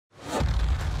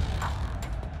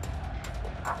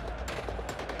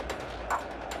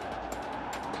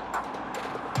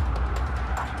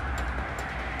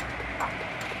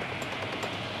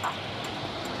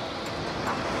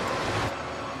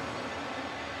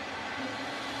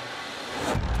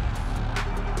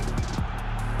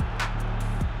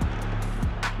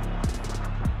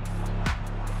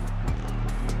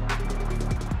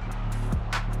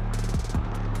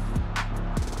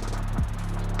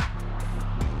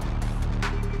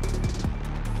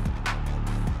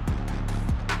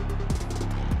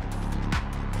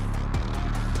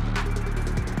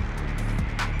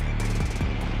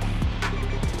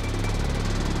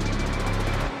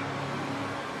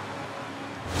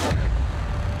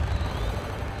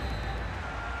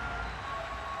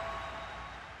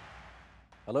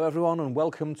Hello everyone and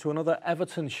welcome to another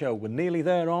Everton show. We're nearly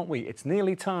there, aren't we? It's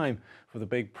nearly time for the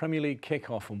big Premier League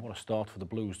kick-off, and what a start for the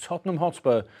Blues. Tottenham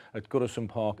Hotspur at Goodison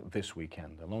Park this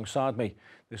weekend. Alongside me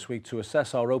this week to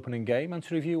assess our opening game and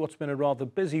to review what's been a rather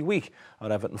busy week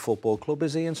at Everton Football Club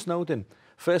is Ian Snowden.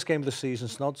 First game of the season,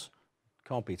 Snods.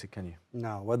 Can't beat it, can you?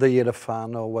 No, whether you're a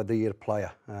fan or whether you're a player,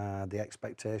 the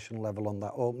expectation level on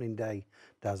that opening day,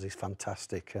 Daz, is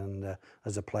fantastic, and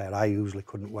as a player I usually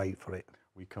couldn't wait for it.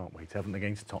 We can't wait. Everton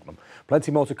against Tottenham.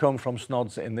 Plenty more to come from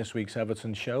Snods in this week's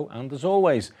Everton show, and as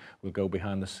always, we'll go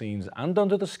behind the scenes and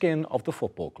under the skin of the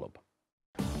football club.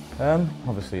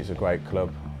 Obviously, it's a great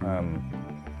club.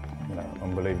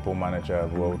 Unbelievable manager,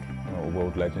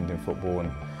 world legend in football,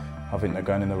 and I think they're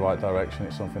going in the right direction.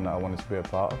 It's something that I wanted to be a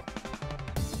part of.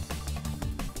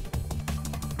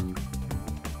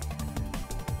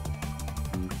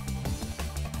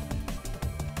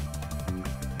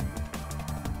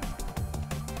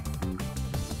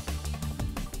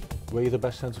 Were you the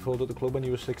best centre forward at the club when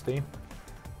you were 16?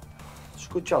 It's a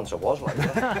good chance I was, like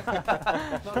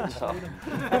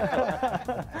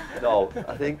No,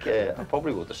 I think I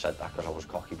probably would have said that because I was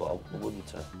cocky, but I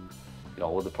wouldn't. I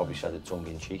would have probably said it tongue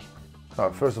in cheek.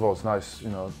 First of all, it's nice,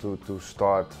 to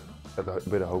start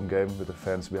with a home game with the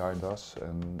fans behind us,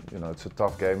 and it's a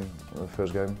tough game, the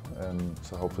first game, and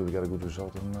so hopefully we get a good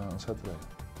result on Saturday.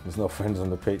 There's no friends on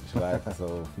the pitch, so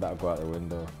that'll go out the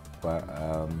window. But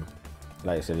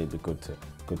like I said, it'd be good to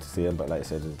see him. But like I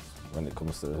said, when it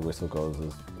comes to the whistle goals,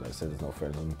 there's no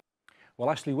friends on him. Well,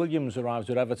 Ashley Williams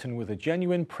arrived at Everton with a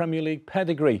genuine Premier League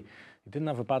pedigree. He didn't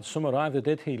have a bad summer either,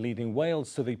 did he? Leading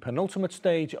Wales to the penultimate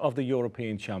stage of the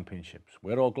European Championships.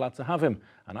 We're all glad to have him,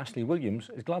 and Ashley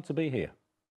Williams is glad to be here.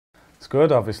 It's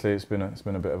good. Obviously, it's been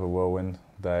a bit of a whirlwind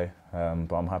day,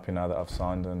 but I'm happy now that I've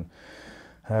signed and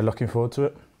looking forward to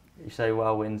it. You say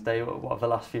whirlwind day. What have the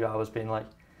last few hours been like?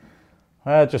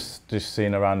 Just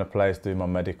seeing around the place, doing my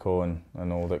medical and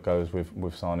all that goes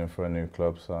with signing for a new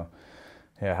club. So,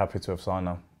 yeah, happy to have signed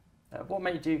now. What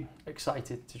made you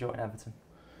excited to join Everton?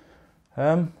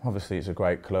 Obviously, it's a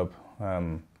great club.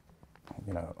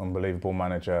 Unbelievable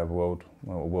manager,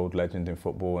 world legend in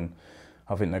football, and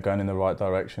I think they're going in the right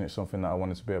direction. It's something that I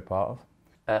wanted to be a part of.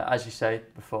 As you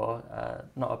said before,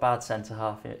 not a bad centre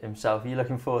half himself. Are you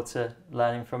looking forward to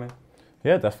learning from him?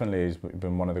 Yeah, definitely. He's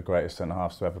been one of the greatest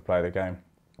centre-halves to ever play the game.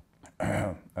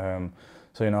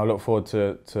 So I look forward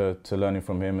to learning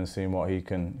from him and seeing what he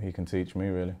can teach me,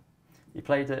 really. You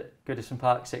played at Goodison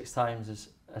Park 6 times as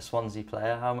a Swansea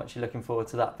player. How much are you looking forward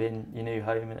to that being your new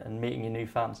home and meeting your new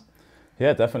fans?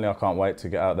 Yeah, definitely. I can't wait to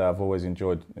get out there. I've always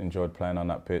enjoyed playing on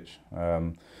that pitch.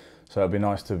 So it'd be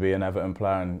nice to be an Everton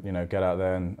player and get out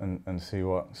there and see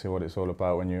what it's all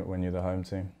about when you're the home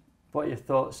team. What are your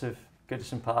thoughts of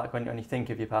Goodison Park when you think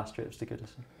of your past trips to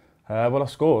Goodison? Well, I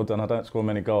scored, and I don't score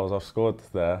many goals. I've scored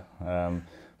there,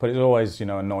 but it's always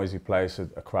a noisy place, a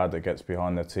crowd that gets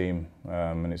behind their team,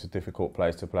 and it's a difficult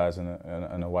place to play as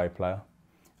an away player.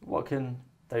 What can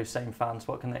those same fans?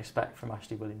 What can they expect from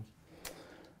Ashley Williams?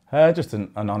 Just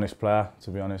an honest player,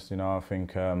 to be honest. I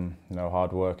think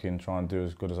hard working, try and do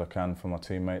as good as I can for my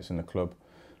teammates in the club.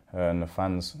 And the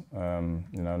fans,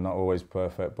 not always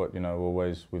perfect, but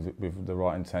always with the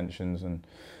right intentions, and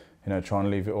trying to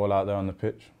leave it all out there on the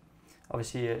pitch.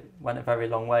 Obviously, you went a very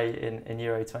long way in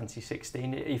Euro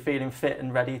 2016. Are you feeling fit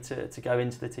and ready to go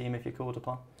into the team if you're called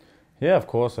upon? Yeah, of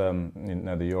course. The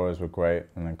Euros were great,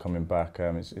 and then coming back,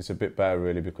 it's a bit better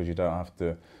really, because you don't have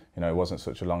to. It wasn't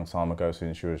such a long time ago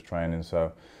since you was training,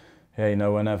 so yeah,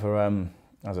 whenever.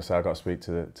 As I say, I got to speak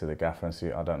to the gaffer and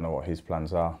see. I don't know what his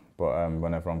plans are, but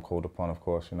whenever I'm called upon, of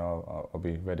course, I'll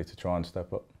be ready to try and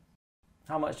step up.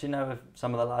 How much do you know of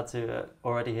some of the lads who are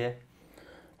already here?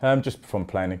 Just from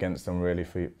playing against them, really,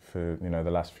 for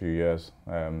the last few years.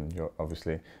 You're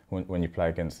obviously, when you play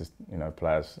against this,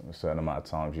 players a certain amount of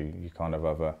times, you kind of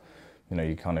have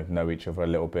you kind of know each other a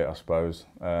little bit, I suppose.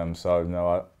 So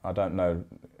no, I don't know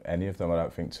any of them. I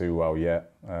don't think too well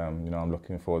yet. I'm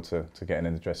looking forward to getting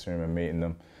in the dressing room and meeting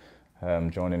them,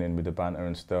 joining in with the banter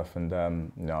and stuff. And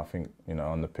I think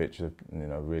on the pitch, a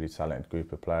really talented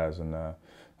group of players. And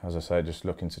as I say, just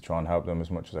looking to try and help them as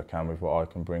much as I can with what I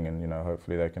can bring, and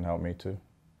hopefully they can help me too.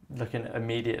 Looking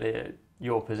immediately at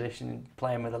your position,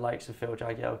 playing with the likes of Phil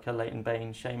Jagielka, Leighton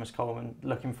Baines, Seamus Coleman,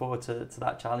 looking forward to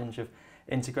that challenge of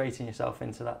integrating yourself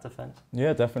into that defence?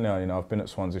 Yeah, definitely. I've been at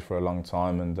Swansea for a long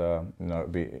time, and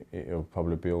it'll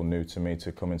probably be all new to me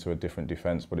to come into a different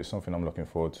defence, but it's something I'm looking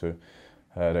forward to.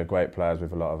 They're great players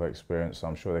with a lot of experience, so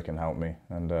I'm sure they can help me,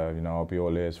 and I'll be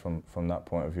all ears from that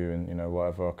point of view, and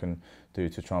whatever I can do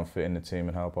to try and fit in the team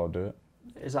and help, I'll do it.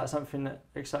 Is that something that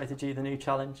excited you, the new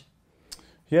challenge?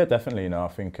 Yeah, definitely. You know, I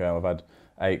think I've had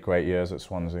 8 great years at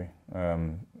Swansea,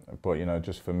 but you know,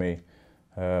 just for me,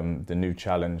 the new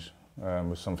challenge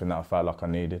was something that I felt like I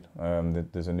needed.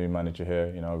 There's a new manager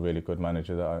here, you know, a really good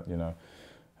manager that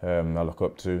I look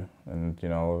up to, and you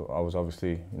know, I was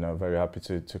obviously, you know, very happy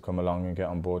to come along and get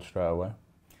on board straight away.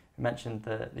 You mentioned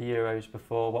the Euros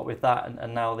before. What with that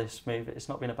and now this move, it's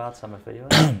not been a bad summer for you,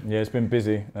 has it? Yeah, it's been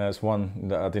busy. It's one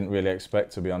that I didn't really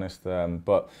expect, to be honest.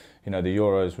 But you know, the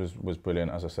Euros was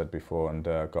brilliant, as I said before, and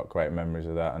got great memories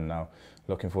of that. And now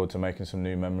looking forward to making some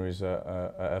new memories at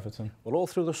Everton. Well, all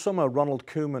through the summer, Ronald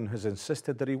Koeman has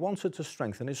insisted that he wanted to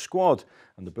strengthen his squad,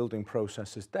 and the building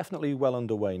process is definitely well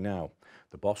underway now.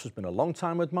 The boss has been a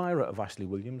long-time admirer of Ashley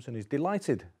Williams and is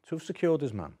delighted to have secured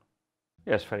his man.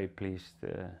 Yes, very pleased.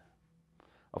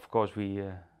 Of course,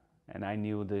 and I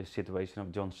knew the situation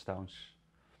of John Stones,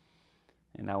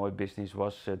 and our business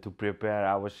was to prepare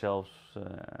ourselves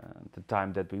the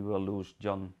time that we will lose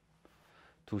John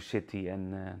to City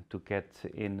and to get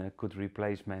in a good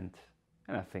replacement.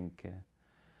 And I think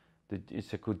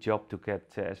it's a good job to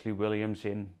get Ashley Williams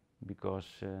in, because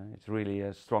it's really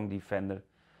a strong defender,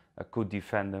 a good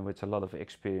defender with a lot of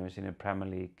experience in the Premier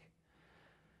League.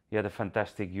 He had a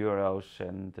fantastic Euros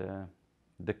and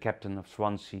the captain of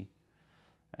Swansea,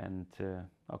 and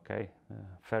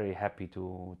very happy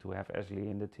to have Ashley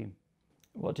in the team.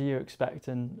 What do you expect,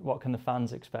 and what can the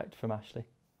fans expect from Ashley?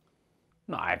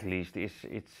 No, at least it's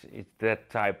that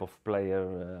type of player,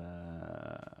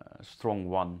 strong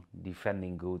one,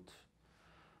 defending good,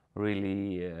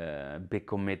 really big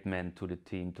commitment to the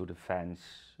team, to the fans,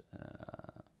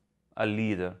 a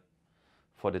leader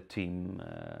for the team,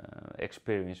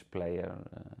 experienced player,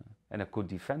 and a good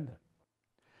defender.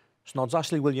 Snod's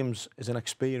Ashley Williams is an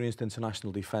experienced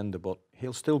international defender, but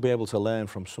he'll still be able to learn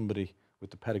from somebody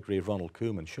with the pedigree of Ronald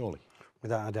Koeman, surely.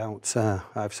 Without a doubt,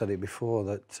 I've said it before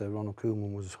that Ronald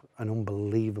Koeman was an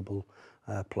unbelievable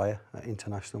player at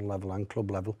international level and club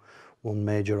level, won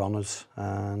major honours,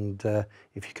 and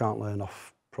if you can't learn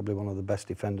off probably one of the best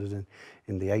defenders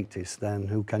in the 80s, then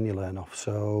who can you learn off?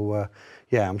 So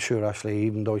yeah, I'm sure Ashley,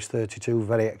 even though he's 32,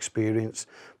 very experienced,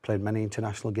 played many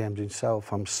international games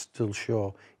himself, I'm still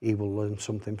sure he will learn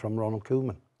something from Ronald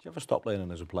Koeman. Do you ever stop learning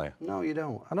as a player? No, you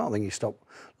don't. I don't think you stop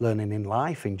learning in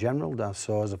life in general, Daz.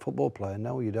 So as a football player,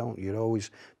 no, you don't. You're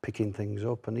always picking things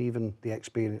up, and even the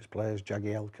experienced players,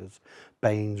 Jagielkas,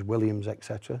 Baines, Williams,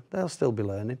 etc., they'll still be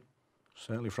learning.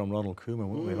 Certainly from Ronald Koeman,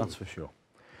 won't we? That's for sure.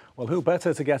 Well, who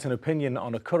better to get an opinion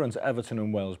on a current Everton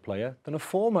and Wales player than a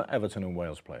former Everton and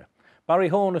Wales player? Barry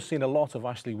Horn has seen a lot of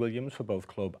Ashley Williams for both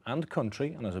club and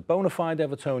country, and as a bona fide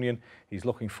Evertonian, he's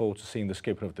looking forward to seeing the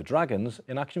skipper of the Dragons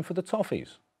in action for the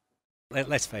Toffees.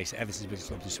 Let's face it, Everton's the biggest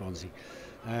club in Swansea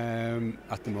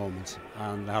at the moment,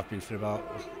 and they have been for about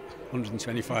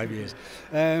 125 years.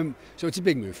 So it's a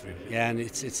big move for him, yeah, and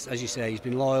it's as you say, he's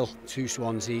been loyal to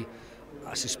Swansea.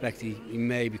 I suspect he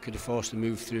maybe could have forced a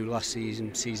move through last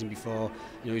season before.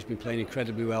 You know, he's been playing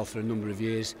incredibly well for a number of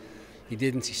years. He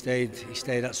didn't. He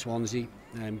stayed at Swansea.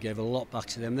 Gave a lot back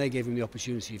to them. They gave him the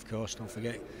opportunity, of course. Don't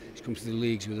forget, he's come to the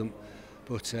leagues with them,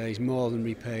 but he's more than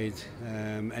repaid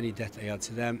any debt that he had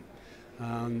to them.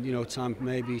 And you know, time to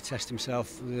maybe test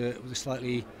himself with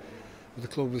a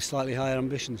club with slightly higher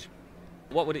ambitions.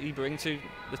 What would he bring to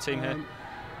the team here?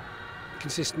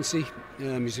 Consistency.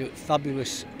 He's a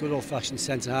fabulous, good old-fashioned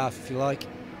centre-half, if you like.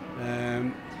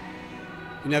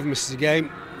 He never misses a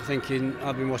game.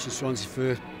 I've been watching Swansea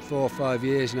for 4 or 5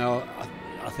 years now.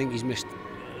 I think he's missed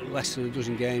less than a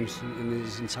dozen games in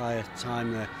his entire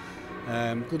time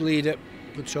there. Good leader,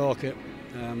 good talker,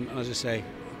 and as I say,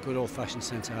 good old-fashioned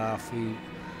centre-half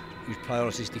whose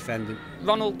priority is defending.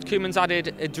 Ronald Koeman's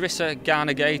added Idrissa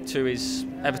Gana Gueye to his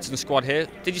Everton squad here.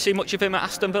 Did you see much of him at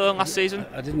Aston Villa last season?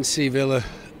 I didn't see Villa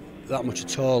that much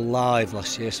at all live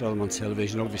last year, saw him on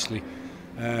television obviously.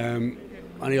 And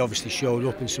he obviously showed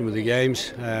up in some of the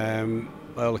games.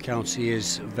 By all accounts, he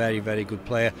is a very, very good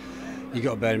player. You've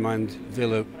got to bear in mind,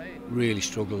 Villa really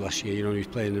struggled last year. You know, he was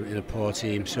playing in a poor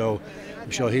team, so I'm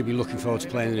sure he'll be looking forward to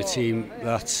playing in a team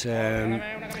that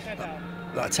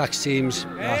attacks teams,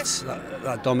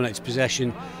 that dominates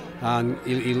possession, and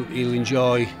he'll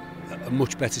enjoy a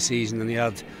much better season than he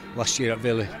had last year at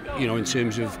Villa. You know, in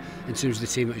terms of the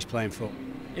team that he's playing for.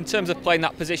 In terms of playing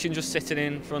that position, just sitting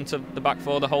in front of the back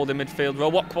four, the holding midfield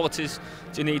role, what qualities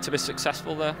do you need to be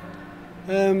successful there?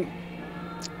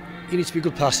 You need to be a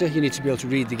good passer. You need to be able to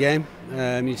read the game.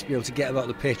 You need to be able to get about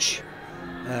the pitch.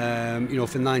 You know,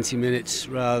 for 90 minutes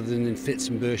rather than in fits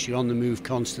and bursts. You're on the move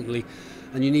constantly,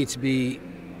 and you need to be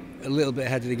a little bit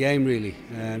ahead of the game. Really,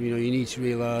 you know, you need to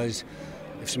realise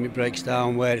if something breaks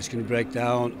down, where it's going to break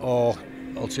down, or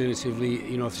alternatively,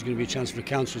 you know, if there's going to be a chance for a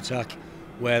counter-attack,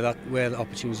 where the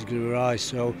opportunity is going to arise.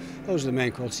 So those are the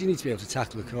main qualities. You need to be able to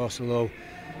tackle, of course, although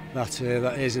that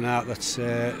is an art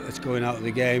that's going out of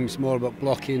the game. It's more about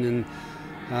blocking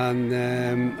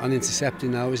and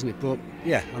intercepting now, isn't it? But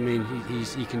yeah, I mean,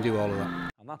 he can do all of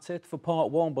that. And that's it for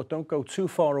part one, but don't go too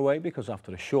far away, because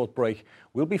after a short break,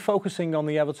 we'll be focusing on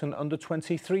the Everton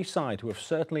under-23 side, who have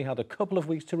certainly had a couple of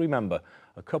weeks to remember,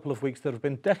 a couple of weeks that have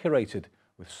been decorated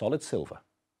with solid silver.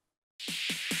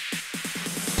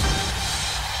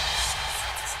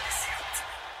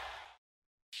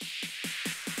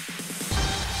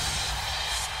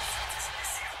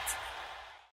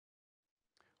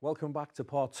 Welcome back to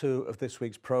part two of this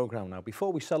week's programme. Now,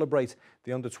 before we celebrate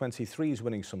the under-23s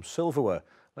winning some silverware,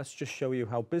 let's just show you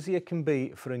how busy it can be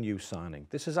for a new signing.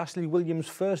 This is Ashley Williams'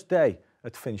 first day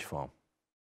at Finch Farm.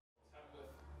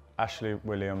 Ashley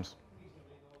Williams.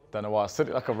 Don't know why I said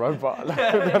it like a robot.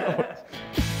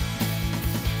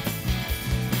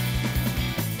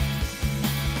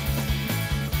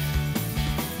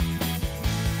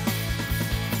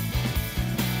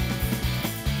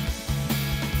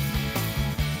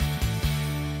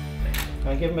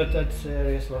 I give him a dead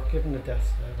serious look, give him the death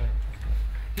stare, right?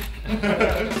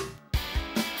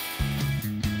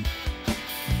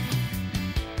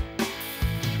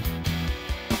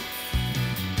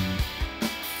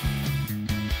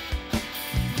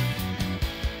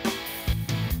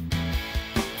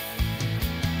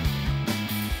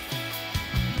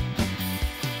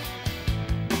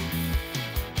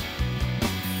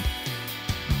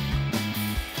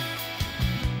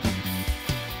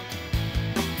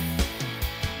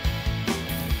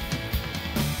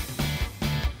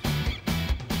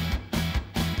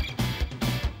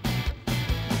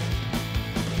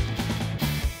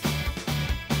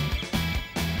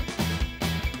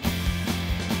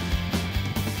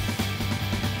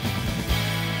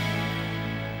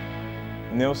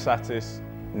 Nil satis,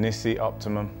 nisi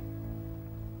optimum.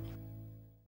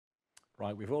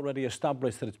 Right, we've already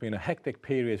established that it's been a hectic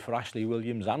period for Ashley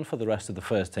Williams and for the rest of the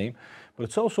first team, but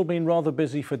it's also been rather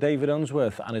busy for David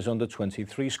Unsworth and his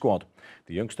under-23 squad.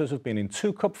 The youngsters have been in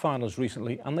 2 cup finals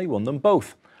recently and they won them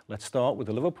both. Let's start with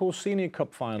the Liverpool Senior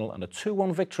Cup final and a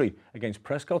 2-1 victory against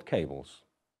Prescott Cables.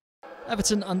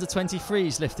 Everton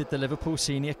under-23s lifted the Liverpool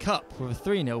Senior Cup with a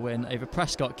 3-0 win over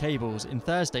Prescott Cables in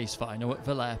Thursday's final at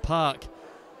Valere Park.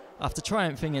 After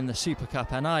triumphing in the Super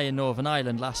Cup NI in Northern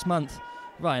Ireland last month,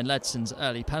 Ryan Ledson's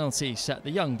early penalty set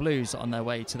the young Blues on their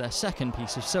way to their second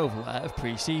piece of silverware of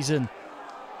pre-season.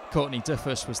 Courtney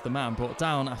Duffus was the man brought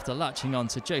down after latching on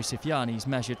to Joseph Yarni's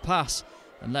measured pass,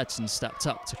 and Ledson stepped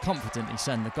up to confidently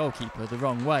send the goalkeeper the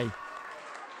wrong way.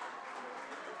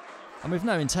 And with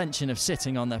no intention of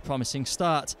sitting on their promising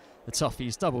start, the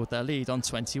Toffees doubled their lead on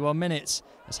 21 minutes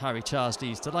as Harry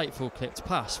Charsley's delightful clipped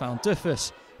pass found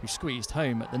Duffus, who squeezed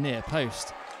home at the near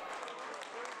post.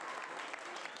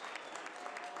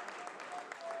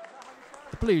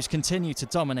 The Blues continued to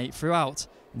dominate throughout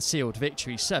and sealed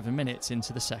victory 7 minutes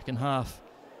into the second half.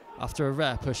 After a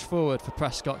rare push forward for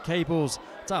Prescott Cables,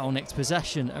 Dow nicked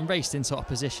possession and raced into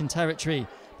opposition territory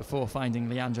before finding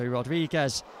Leandro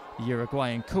Rodriguez, the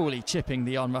Uruguayan coolly chipping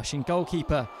the on-rushing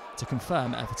goalkeeper to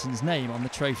confirm Everton's name on the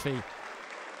trophy.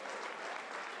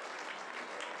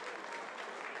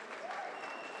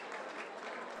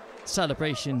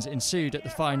 Celebrations ensued at the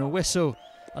final whistle,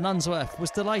 and Unsworth was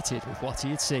delighted with what he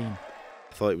had seen.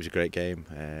 I thought it was a great game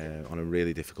on a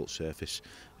really difficult surface.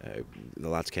 The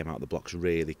lads came out of the blocks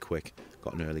really quick,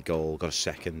 got an early goal, got a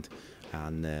second,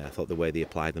 and I thought the way they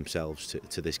applied themselves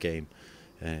to this game,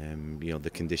 you know, the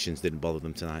conditions didn't bother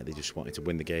them tonight. They just wanted to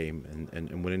win the game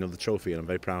and win another trophy, and I'm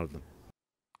very proud of them.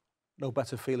 No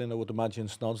better feeling, I would imagine,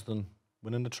 Snods, than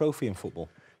winning the trophy in football.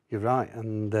 You're right,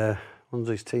 and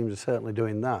Hunsley's teams are certainly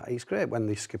doing that. It's great when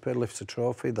the skipper lifts a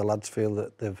trophy, the lads feel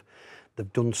that they've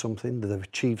done something, that they've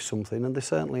achieved something, and they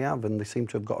certainly have, and they seem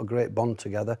to have got a great bond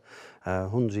together.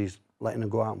 Hunsley's letting them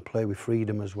go out and play with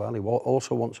freedom as well. He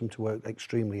also wants them to work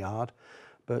extremely hard,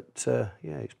 but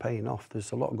yeah, it's paying off.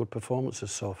 There's a lot of good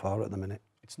performances so far at the minute.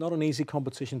 It's not an easy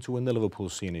competition to win the Liverpool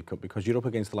Senior Cup because you're up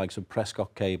against the likes of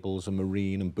Prescott Cables and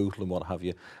Marine and Bootle and what have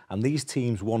you, and these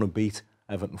teams want to beat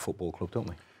Everton Football Club, don't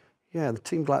they? Yeah, the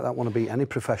teams like that want to beat any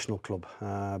professional club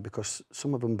because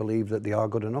some of them believe that they are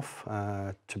good enough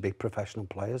to be professional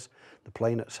players. They're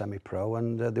playing at semi-pro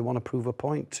and they want to prove a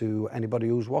point to anybody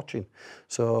who's watching.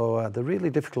 So they're really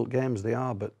difficult games, they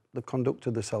are, but they've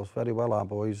conducted themselves very well, our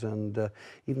boys, and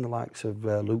even the likes of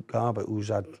Luke Garbutt, who's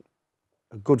had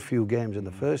a good few games in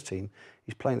the first team,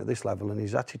 he's playing at this level and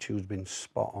his attitude's been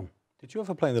spot on. Did you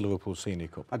ever play in the Liverpool Senior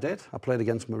Cup? I did. I played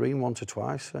against Marine once or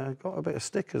twice. Got a bit of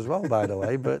stick as well, by the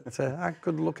way, but I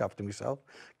could look after myself,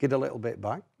 get a little bit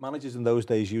back. Managers in those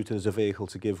days used it as a vehicle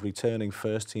to give returning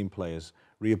first-team players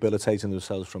rehabilitating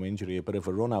themselves from injury a bit of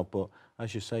a run-out, but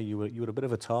as you say, you were a bit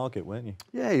of a target, weren't you?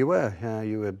 Yeah, you were.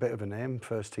 You were a bit of a name,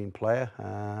 first-team player,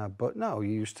 but no, you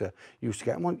used to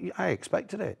get one. I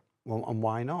expected it. Well, and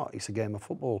why not? It's a game of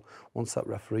football. Once that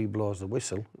referee blows the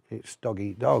whistle, it's dog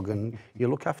eat dog, and you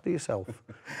look after yourself.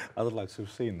 I'd like to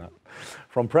have seen that.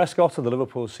 From Prescott to the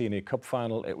Liverpool Senior Cup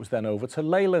final, it was then over to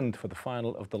Leyland for the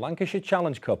final of the Lancashire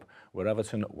Challenge Cup, where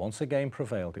Everton once again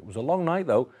prevailed. It was a long night,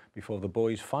 though, before the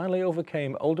boys finally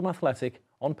overcame Oldham Athletic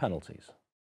on penalties.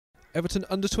 Everton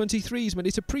under-23s made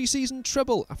it a pre-season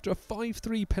treble after a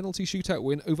 5-3 penalty shootout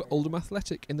win over Oldham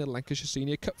Athletic in the Lancashire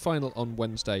Senior Cup final on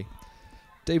Wednesday.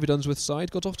 David Unsworth's side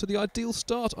got off to the ideal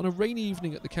start on a rainy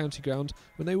evening at the county ground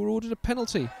when they were ordered a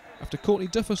penalty after Courtney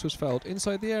Duffus was fouled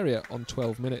inside the area on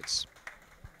 12 minutes.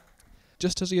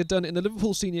 Just as he had done in the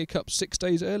Liverpool Senior Cup 6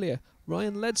 days earlier,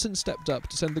 Ryan Ledson stepped up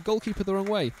to send the goalkeeper the wrong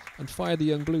way and fire the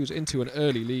young Blues into an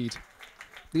early lead.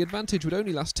 The advantage would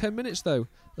only last 10 minutes though,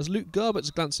 as Luke Garbutt's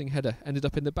glancing header ended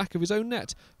up in the back of his own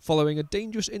net following a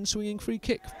dangerous in-swinging free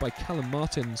kick by Callum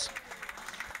Martins.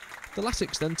 The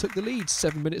Latics then took the lead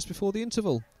 7 minutes before the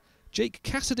interval. Jake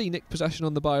Cassidy nicked possession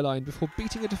on the byline before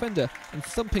beating a defender and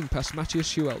thumping past Matthias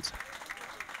Schuelt.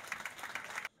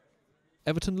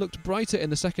 Everton looked brighter in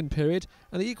the second period,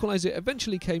 and the equaliser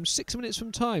eventually came 6 minutes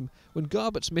from time when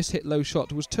Garbutt's miss-hit low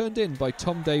shot was turned in by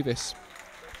Tom Davis.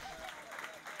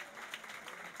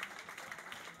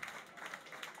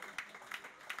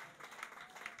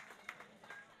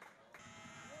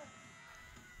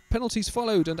 Penalties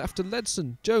followed, and after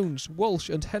Ledson, Jones, Walsh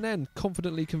and Hennen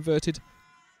confidently converted,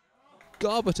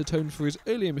 Garbutt atoned for his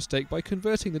earlier mistake by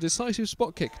converting the decisive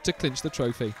spot kick to clinch the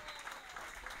trophy.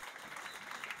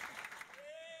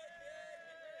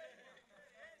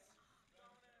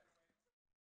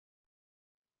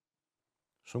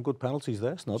 Some good penalties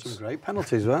there, Snods. Some great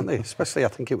penalties, weren't they? Especially, I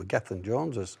think it was Gethin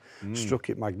Jones has struck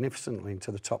it magnificently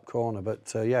into the top corner.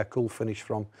 But yeah, cool finish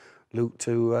from Luke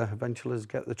to eventually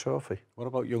get the trophy. What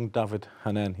about young David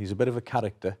Hennen? He's a bit of a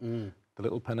character. The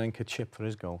little Panenka chip for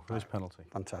his goal, for his penalty.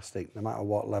 Fantastic. No matter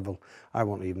what level, I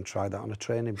won't even try that on a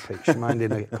training pitch. Mind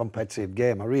in a competitive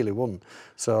game, I really wouldn't.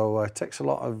 So it takes a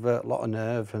lot of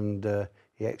nerve, and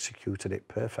he executed it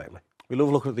perfectly. We love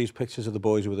looking at these pictures of the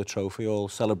boys with a trophy, all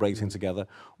celebrating together.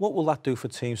 What will that do for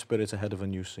team spirit ahead of a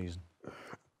new season?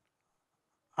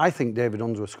 I think David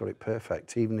Unsworth's got it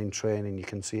perfect. Even in training, you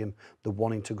can see him, they're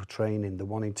wanting to go training, they're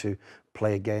wanting to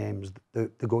play games, they're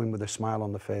going with a smile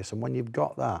on the face. And when you've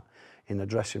got that in the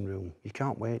dressing room, you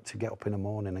can't wait to get up in the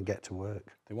morning and get to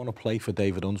work. They want to play for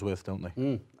David Unsworth, don't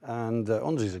they? And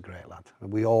Unsworth's a great lad.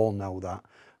 We all know that.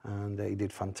 And he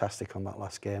did fantastic on that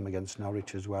last game against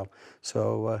Norwich as well.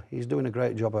 So he's doing a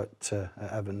great job at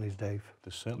Everton, is Dave.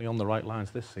 They're certainly on the right lines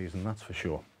this season, that's for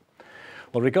sure.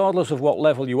 Well, regardless of what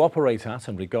level you operate at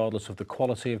and regardless of the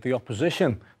quality of the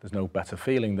opposition, there's no better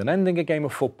feeling than ending a game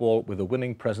of football with a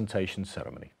winning presentation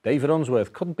ceremony. David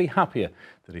Unsworth couldn't be happier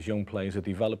that his young players are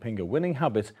developing a winning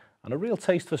habit and a real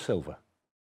taste for silver.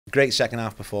 Great second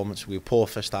half performance. We were poor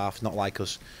first half, not like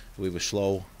us. We were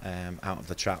slow out of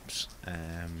the traps,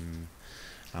 and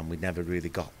we never really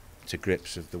got to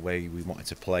grips of the way we wanted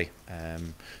to play.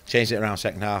 Changed it around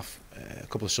second half, a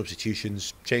couple of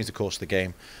substitutions, changed the course of the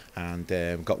game, and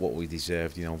got what we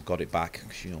deserved. You know, got it back.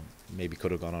 You know, maybe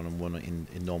could have gone on and won it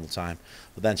in normal time,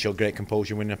 but then showed great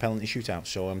composure winning a penalty shootout.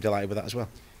 So I'm delighted with that as well.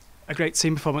 A great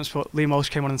team performance, but Liam Walsh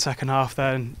came on in the second half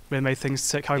there and really made things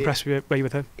tick. How impressed were you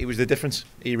with him? He was the difference.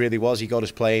 He really was. He got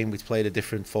us playing. We played a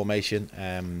different formation.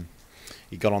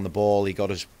 He got on the ball. He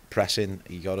got us pressing.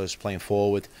 He got us playing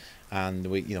forward. And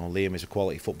Liam is a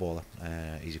quality footballer.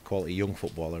 He's a quality young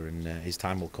footballer, and his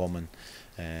time will come.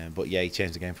 But yeah, he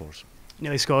changed the game for us.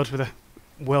 Nearly scored with a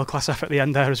world-class effort at the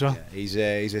end there as well.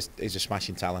 Yeah, he's a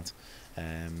smashing talent.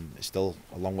 Still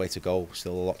a long way to go.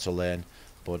 Still a lot to learn.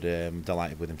 But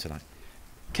delighted with him tonight.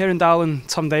 Kieran Dowell and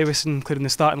Tom Davis, including the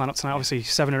starting lineup tonight, obviously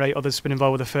 7 or 8 others been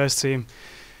involved with the first team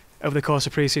over the course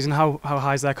of pre-season. How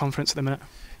high is their confidence at the minute?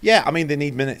 Yeah, I mean, they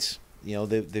need minutes. You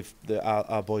know,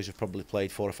 our boys have probably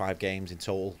played 4 or 5 games in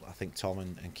total. I think Tom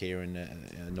and Kieran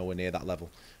are nowhere near that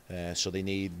level. So they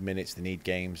need minutes, they need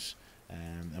games.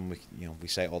 And we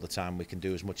say it all the time, we can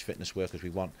do as much fitness work as we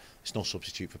want. It's no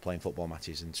substitute for playing football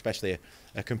matches, and especially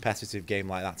a competitive game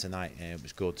like that tonight. It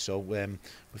was good. So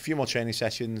a few more training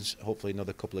sessions, hopefully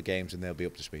another couple of games, and they'll be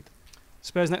up to speed.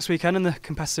 Spurs next weekend and the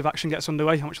competitive action gets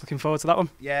underway. How much looking forward to that one?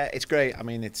 Yeah, it's great. I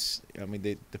mean,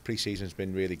 the pre-season's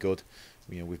been really good.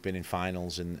 We've been in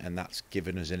finals, and that's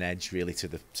given us an edge really to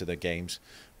the games.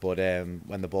 But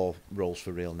when the ball rolls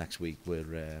for real next week, we're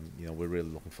really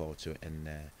looking forward to it. And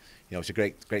it's a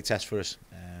great test for us.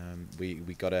 We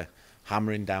got a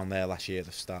hammering down there last year at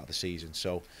the start of the season,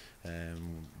 so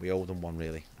we owe them one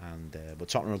really. But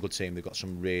Tottenham are a good team. They've got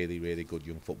some really good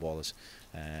young footballers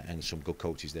and some good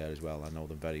coaches there as well. I know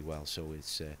them very well, so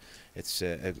it's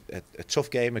a tough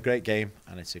game, a great game,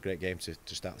 and it's a great game to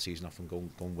start the season off and go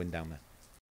and win down there.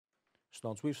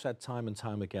 Snods, we've said time and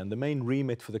time again, the main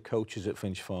remit for the coaches at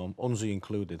Finch Farm, Unzi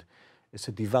included, is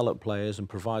to develop players and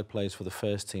provide players for the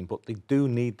first team, but they do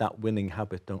need that winning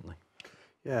habit, don't they?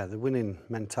 Yeah, the winning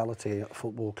mentality at a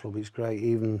football club is great.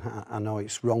 Even, I know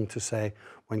it's wrong to say,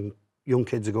 when young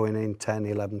kids are going in 10,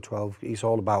 11, 12, it's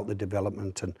all about the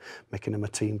development and making them a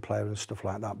team player and stuff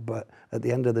like that. But at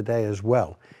the end of the day as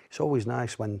well, it's always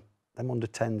nice when them under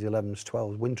 10s, 11s,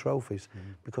 12s win trophies,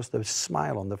 because the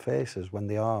smile on their faces when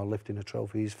they are lifting a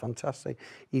trophy is fantastic.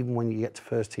 Even when you get to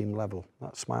first team level,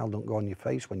 that smile don't go on your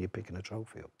face when you're picking a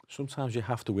trophy up. Sometimes you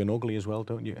have to win ugly as well,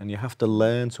 don't you? And you have to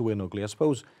learn to win ugly. I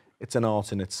suppose it's an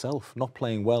art in itself, not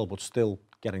playing well but still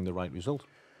getting the right result.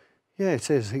 Yeah,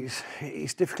 it is.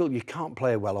 It's difficult. You can't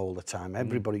play well all the time.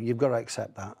 Everybody, you've got to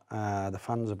accept that. The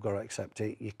fans have got to accept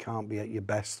it. You can't be at your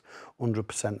best,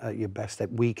 100% at your best,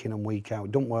 week in and week out.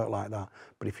 It don't work like that.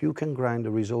 But if you can grind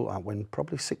a result out when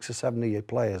probably 6 or 7 of your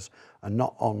players are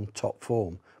not on top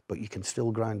form, but you can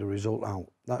still grind a result out,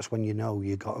 that's when you know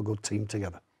you've got a good team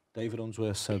together. David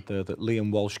Unsworth said that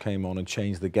Liam Walsh came on and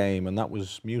changed the game, and that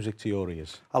was music to your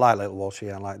ears. I like little Walsh.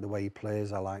 I like the way he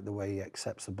plays. I like the way he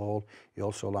accepts the ball. He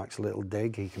also likes a little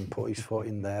dig. He can put his foot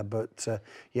in there. But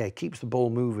yeah, he keeps the ball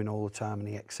moving all the time, and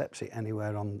he accepts it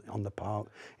anywhere on the park.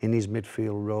 In his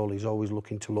midfield role, he's always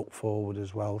looking to look forward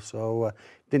as well. So it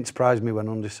didn't surprise me when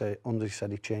Undy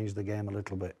said he changed the game a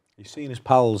little bit. You've seen his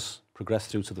pals progress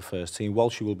through to the first team.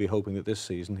 Walsh will be hoping that this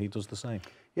season he does the same.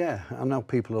 Yeah, I know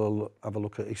people will have a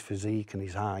look at his physique and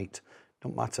his height.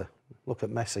 Don't matter. Look at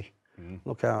Messi.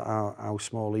 Look how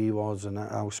small he was and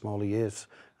how small he is.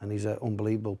 And he's an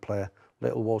unbelievable player.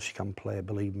 Little Walsh can play,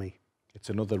 believe me. It's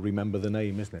another remember the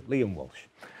name, isn't it? Liam Walsh.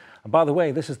 And by the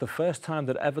way, this is the first time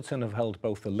that Everton have held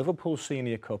both the Liverpool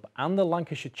Senior Cup and the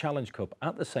Lancashire Challenge Cup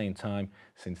at the same time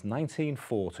since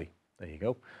 1940. There you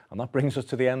go. And that brings us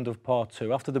to the end of part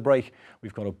 2. After the break,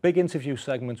 we've got a big interview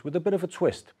segment with a bit of a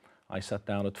twist. I sat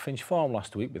down at Finch Farm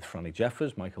last week with Franny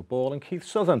Jeffers, Michael Ball and Keith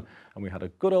Southern, and we had a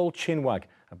good old chinwag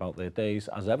about their days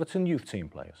as Everton youth team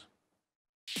players.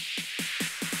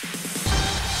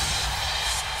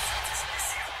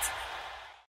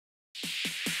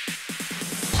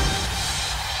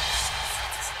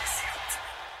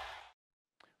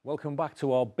 Welcome back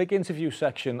to our big interview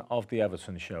section of the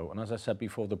Everton show. And as I said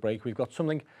before the break, we've got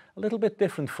something a little bit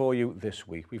different for you this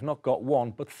week. We've not got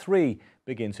one, but 3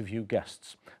 big interview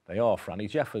guests. They are Franny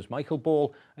Jeffers, Michael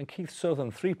Ball and Keith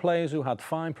Southern, 3 players who had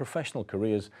fine professional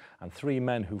careers and 3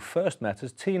 men who first met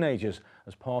as teenagers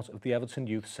as part of the Everton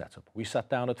youth setup. We sat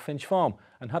down at Finch Farm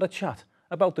and had a chat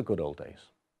about the good old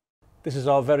days. This is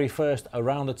our very first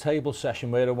around the table session.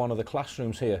 We're in one of the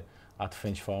classrooms here at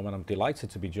Finch Farm, and I'm delighted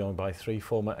to be joined by 3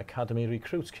 former academy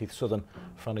recruits, Keith Southern,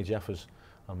 Franny Jeffers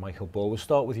and Michael Ball. We'll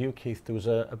start with you, Keith. There was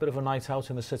a bit of a night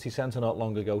out in the city centre not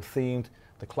long ago, themed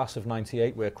the class of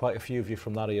 '98, where quite a few of you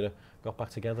from that era got back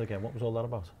together again. What was all that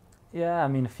about? Yeah, I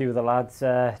mean, a few of the lads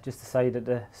just decided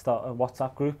to start a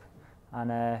WhatsApp group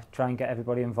and try and get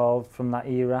everybody involved from that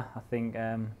era. I think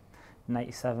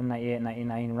 97, 98,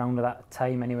 99, around that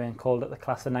time anyway, and called it the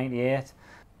class of '98.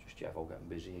 Jevo getting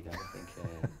busy again, I think.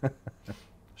 I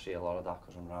see a lot of that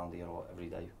because I'm around here every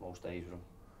day, most days with him,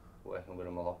 working with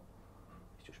him a lot.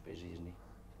 He's just busy, isn't he?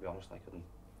 To be honest, I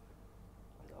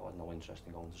had no interest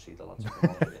in going to see the lads. To be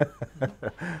honest with you.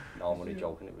 No, I'm only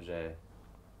joking. It was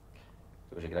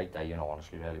a great day, you know.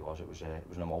 Honestly, really was. It was an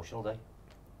emotional day.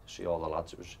 To see all the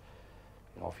lads, it was,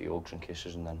 you know, a few hugs and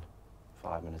kisses, and then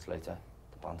 5 minutes later,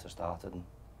 the banter started, and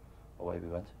away we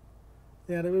went.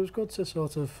 Yeah, it was good to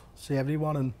sort of see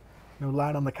everyone and, you know,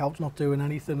 lying on the couch not doing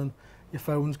anything, and your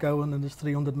phone's going and there's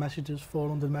 300 messages,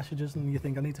 400 messages, and you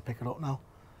think, I need to pick it up now.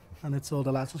 And it's all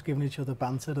the lads just giving each other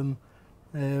banter,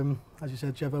 and as you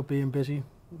said, Jevo being busy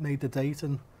made the date,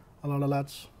 and a lot of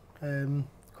lads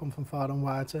come from far and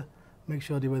wide to make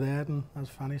sure they were there, and as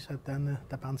Fanny said then,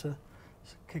 the banter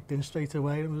kicked in straight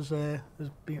away. It was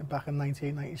being back in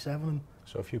 1997.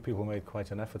 So a few people made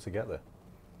quite an effort to get there.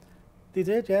 They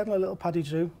did, yeah. A little Paddy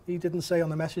Drew. He didn't say on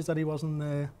the message that he wasn't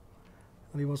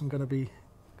going to be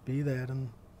there, and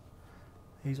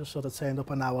he just sort of turned up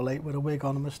an hour late with a wig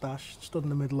on, a moustache, stood in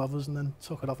the middle of us, and then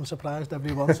took it off and surprised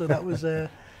everyone. So that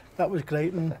was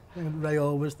great, and Ray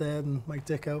Hall was there, and Mike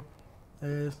Dicko.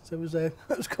 So it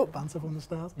was good banter from the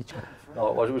start.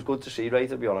 No, it was good to see Ray,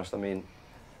 to be honest. I mean,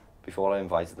 before I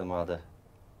invited them, I had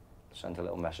sent a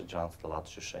little message around to the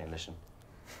lads just saying, listen,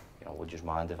 you know, would you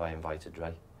mind if I invited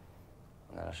Ray?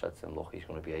 And then I said to them, look, he's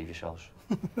going to behave yourselves.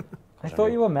 I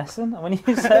thought you were messing. When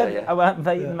you said I went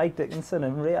inviting Mike Dickinson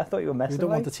and Ray, I thought you were messing. You don't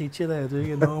want to teach you there, do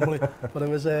you, normally? But it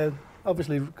was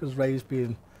obviously because Ray's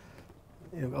been,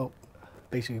 you know,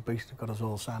 basically got us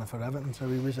all signing for Everton, so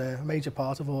he was a major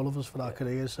part of all of us for our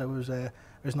careers. So it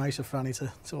was nice of Franny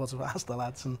to sort of ask the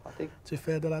lads, and to be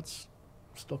fair, the lads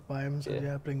stuck by him and said,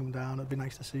 yeah, bring him down. It'd be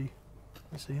nice to see him.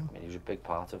 I mean, he was a big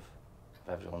part of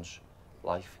everyone's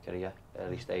life, career,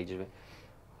 early stages of it.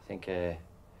 I think he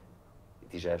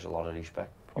deserves a lot of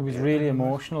respect. He was really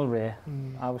emotional, Ray.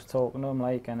 I was talking to him,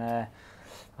 and I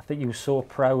think he was so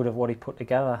proud of what he put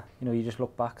together. You know, you just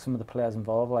look back, some of the players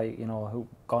involved, you know, who've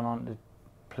gone on to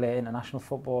play international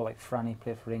football, like Franny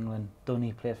played for England,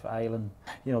 Dunny played for Ireland.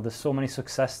 You know, there's so many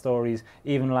success stories.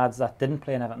 Even lads that didn't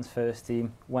play in Everton's first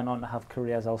team went on to have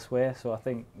careers elsewhere. So I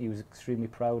think he was extremely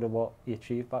proud of what he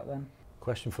achieved back then.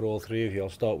 Question for all three of you. I'll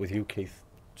start with you, Keith.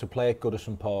 To play at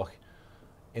Goodison Park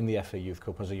in the FA Youth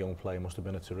Cup as a young player must have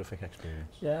been a terrific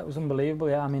experience. Yeah, it was unbelievable.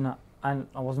 Yeah, I mean, I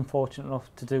wasn't fortunate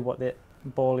enough to do what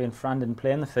Bawley and Fran didn't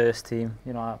play in the first team.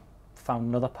 You know, I found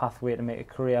another pathway to make a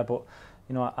career, but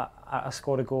you know, I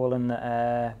scored a goal in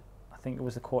I think it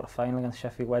was the quarter-final against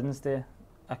Sheffield Wednesday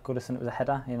at Goodison. It was a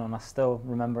header, you know, and I still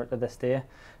remember it to this day.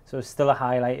 So it's still a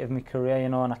highlight of my career, you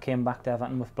know, and I came back to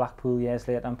Everton with Blackpool years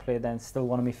later and played there. It's still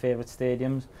one of my favourite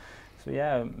stadiums. So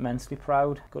yeah, immensely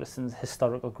proud. Goodison's a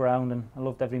historical ground, and I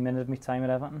loved every minute of my time at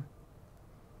Everton.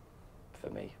 For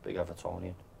me, big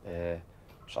Evertonian.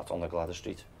 Sat on the Gladys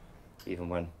Street, even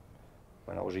when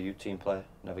I was a youth team player.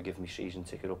 Never given me season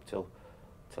ticket up till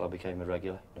I became a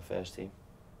regular in the first team.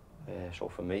 So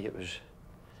for me, it was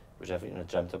everything I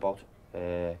dreamt about.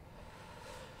 You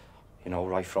know,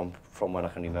 right from when I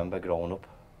can remember growing up,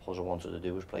 all I wanted to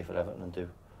do was play for Everton and do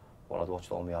what I'd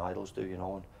watched all my idols do, you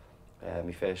know. And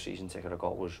my first season ticket I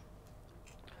got was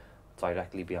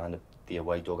directly behind the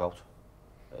away dugout.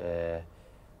 You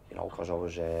know, because I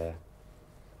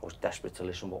was desperate to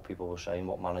listen what people were saying,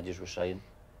 what managers were saying.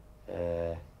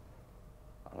 And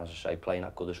as I say, playing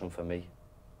at Goodison for me,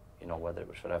 you know, whether it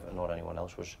was for Everton or anyone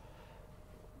else, was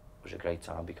a great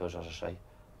time because, as I say,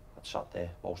 I'd sat there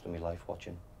most of my life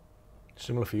watching.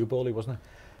 Similar for you, Bawley, wasn't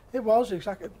it? It was,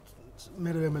 exactly.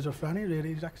 Mirror image of Franny, really,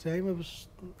 exact same. It was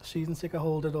a season ticket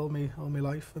holder all my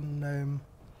life, and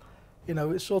you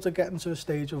know, it's sort of getting to a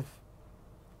stage of,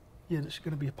 yeah, it's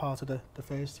going to be a part of the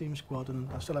first team squad,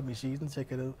 and I still have my season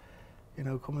ticket. You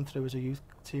know, coming through as a youth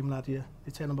team lad, you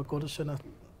turn up at Goodison at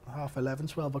 11:30,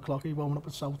 12 o'clock, you're warming up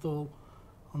at Southall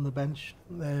on the bench.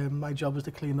 My job was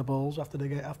to clean the balls after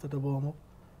the warm up.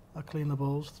 I clean the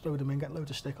balls, throw them in, get loads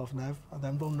of stick off Nev, and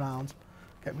then run round,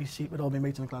 get me seat with all my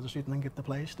mates in the Gladys Street, and then give the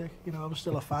player stick. You know, I was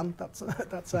still a fan.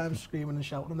 That time, screaming and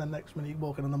shouting, and then next minute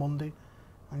walking on the Monday,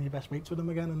 and your best mates with them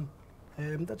again.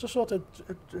 And that just sort of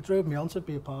it drove me on to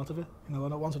be a part of it. You know,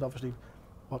 and I wanted obviously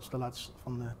watch the lads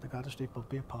from the Gladys Street, but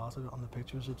be a part of it on the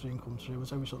pitch was a dream come true. It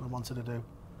was always something I wanted to do,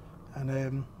 and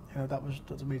you know,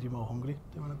 that made you more hungry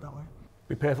doing it that way.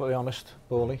 Be perfectly honest,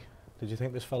 Bawley, did you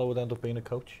think this fellow would end up being a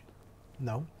coach?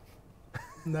 No.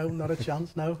 No, not a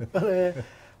chance, no.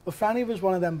 But Franny was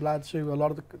one of them lads who a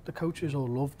lot of the coaches all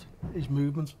loved his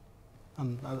movement,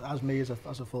 and as me as a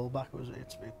fullback,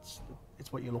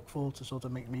 it's what you look for to sort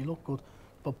of make me look good.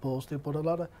 But balls do. But a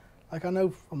lot of, like I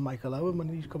know from Michael Owen when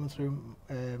he's coming through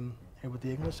here with the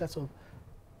English setup,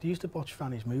 they used to watch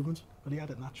Franny's movement, but he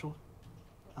had it natural,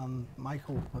 and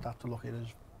Michael would have to look at his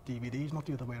DVDs, not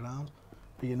the other way around.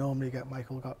 But you normally get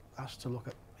Michael got asked to look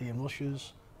at Ian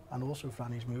Rush's and also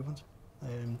Franny's movement,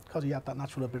 because he had that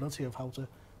natural ability of how to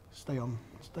stay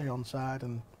on side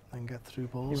and get through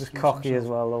balls. He was cocky as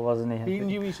well, though, wasn't he? He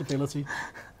knew his ability.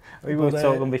 We were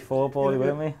talking before, Bawley,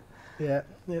 weren't we? Yeah.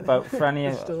 About Franny.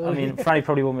 I mean, Franny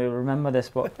probably won't remember this,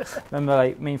 but remember,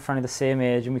 like, me and Franny the same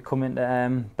age, and we come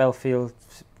into Belfield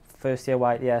first year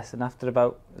YTS, and after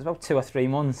about 2 or 3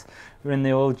 months, we were in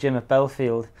the old gym at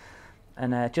Belfield,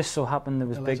 and just so happened there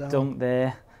was Big Dunk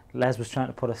there. Les was trying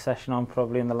to put a session on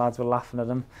probably, and the lads were laughing at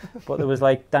him. But there was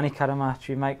like Danny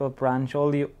Caramachi, Michael Branch,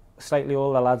 all the slightly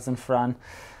older lads than Fran.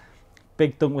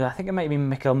 Big Dunk was, I think it might be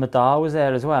Mikel Madar was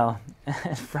there as well. And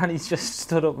Franny's just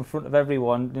stood up in front of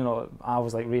everyone. You know, I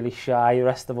was like really shy. The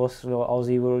rest of us, you know,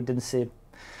 Aussie, we didn't say, you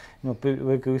know, boot to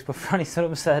a goose. But Franny stood up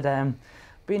and said,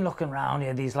 been looking around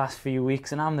here these last few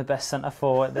weeks, and I'm the best centre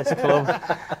forward at this club,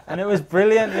 and it was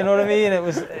brilliant. You know what I mean?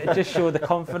 It just showed the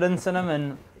confidence in him,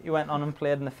 and he went on and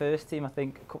played in the first team. I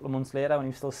think a couple of months later when he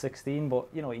was still 16. But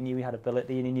you know, he knew he had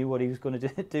ability and he knew what he was going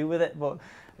to do with it. But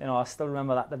you know, I still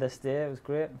remember that to this day. It was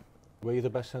great. Were you the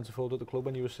best centre forward at the club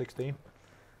when you were 16?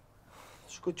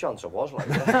 There's a good chance I was like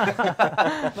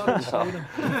that.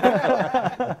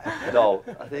 No,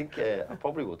 I think I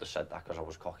probably would have said that because I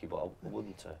was cocky, but I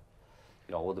wouldn't.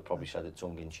 You know, I would have probably said it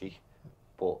tongue in cheek.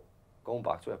 But going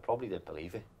back to it, I probably did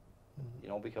believe it. You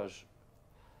know, because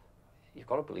you've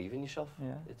got to believe in yourself.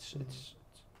 Yeah. It's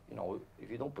you know, if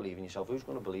you don't believe in yourself, who's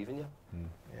going to believe in you?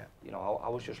 Yeah. You know, I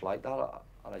was just like that,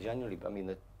 and I genuinely, I mean,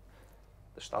 the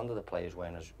standard of players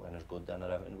weren't as good then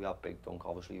at Everton. We had Big Dunk,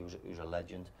 obviously, who's a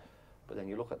legend. But then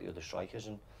you look at the other strikers,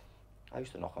 and I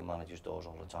used to knock on managers' doors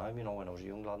all the time, you know, when I was a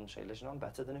young lad, and say, listen, I'm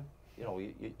better than him. You know,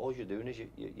 all you're doing is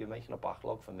you're making a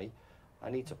backlog for me. I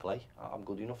need to play. I'm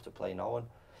good enough to play now, and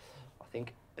I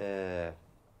think. But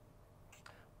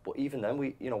even then,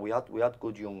 we had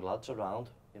good young lads around.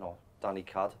 You know, Danny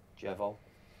Cadd, Jevo,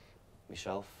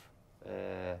 myself.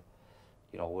 You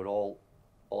know, we're all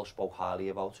spoke highly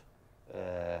about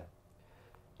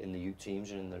in the youth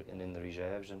teams and in the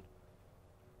reserves, and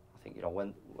I think, you know,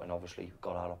 when obviously we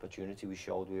got our opportunity, we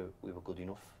showed we were good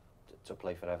enough to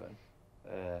play for Everton.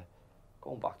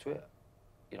 Going back to it,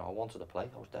 you know, I wanted to play.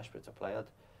 I was desperate to play,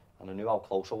 and I knew how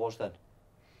close I was then.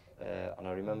 And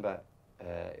I remember,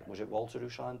 was it Walter who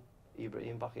signed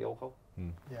Ibrahim Bakayoko?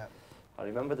 Yeah. I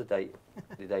remember the day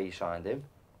he signed him,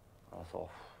 and I thought,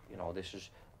 you know, this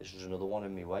is another one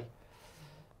in my way.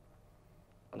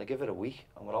 And I give it a week,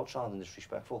 and without sounding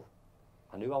disrespectful,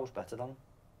 I knew I was better than him.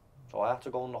 So I had to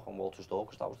go and knock on Walter's door,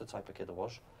 because that was the type of kid I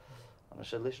was. And I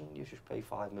said, listen, you just pay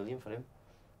 $5 million for him.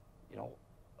 You know,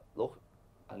 look,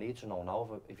 I need to know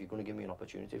now if you're going to give me an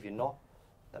opportunity. If you're not,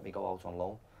 let me go out on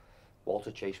loan.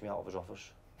 Walter chased me out of his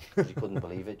office because he couldn't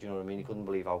believe it, do you know what I mean? He couldn't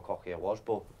believe how cocky I was,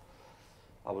 but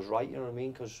I was right, you know what I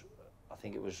mean? Because I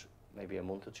think it was maybe a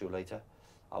month or two later,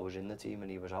 I was in the team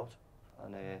and he was out.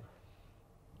 And,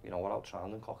 you know, without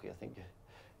sounding cocky, I think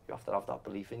you have to have that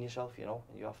belief in yourself, you know?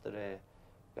 You have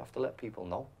to let people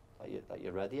know that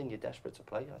you're ready and you're desperate to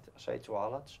play. I say to our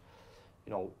lads,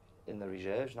 you know, in the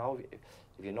reserves now,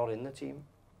 if you're not in the team,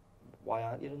 why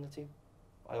aren't you in the team?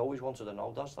 I always wanted to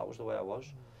know that was the way I was.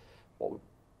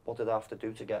 What did I have to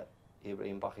do to get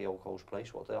Ibrahim Bakayoko's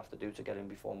place? What did I have to do to get him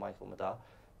before Michael Madar?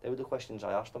 They were the questions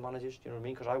I asked the managers, do you know what I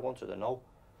mean? Because I wanted to know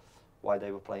why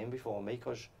they were playing before me,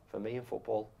 because for me in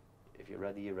football, if you're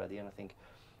ready, you're ready, and I think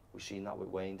we've seen that with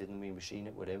Wayne, didn't we? We've seen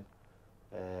it with him.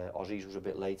 Ozzy's was a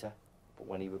bit later, but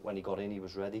when he got in, he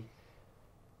was ready.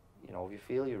 You know, if you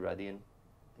feel you're ready, and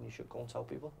you should go and tell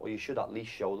people, or you should at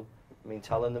least show them. I mean,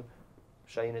 telling them,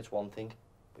 saying it's one thing,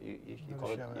 but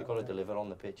you've got to deliver on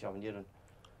the pitch, haven't you? And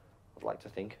I'd like to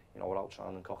think, you know, without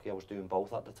sounding cocky, I was doing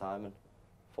both at the time, and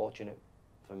fortunate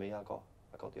for me, I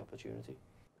got the opportunity.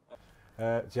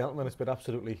 Gentlemen, it's been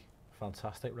absolutely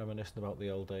fantastic reminiscing about the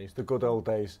old days, the good old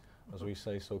days, as we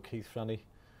say. So Keith, Franny,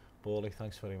 Borley,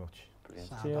 thanks very much.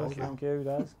 Brilliant. Cheers, thank you,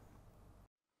 guys.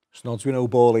 Snods, we know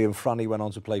Borley and Franny went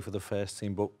on to play for the first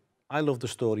team, but I love the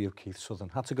story of Keith Southern.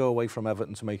 Had to go away from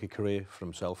Everton to make a career for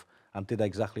himself, and did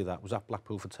exactly that. Was at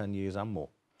Blackpool for 10 years and more.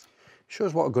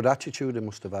 Shows what a good attitude he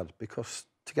must have had, because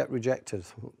to get rejected,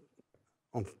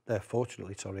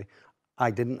 fortunately, I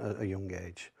didn't at a young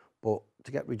age, but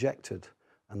to get rejected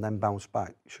and then bounce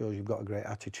back shows you've got a great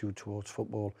attitude towards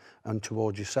football and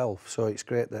towards yourself. So it's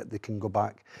great that they can go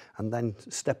back and then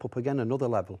step up again another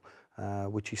level,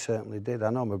 which he certainly did. I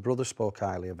know my brother spoke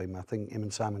highly of him. I think him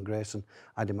and Simon Grayson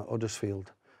had him at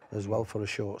Huddersfield as well for a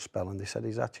short spell, and they said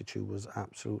his attitude was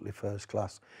absolutely first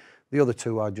class. The other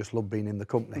two, I just love being in the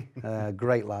company.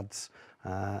 Great lads.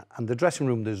 And the dressing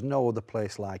room, there's no other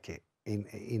place like it.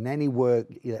 In any work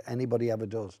anybody ever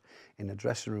does, in a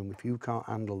dressing room, if you can't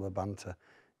handle the banter,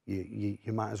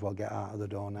 you might as well get out of the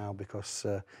door now, because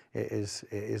it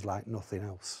is like nothing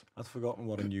else. I'd forgotten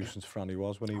what a nuisance Franny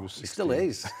was when he was 16. He still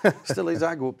is. Still is.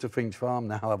 I go up to Finch Farm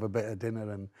now, have a bit of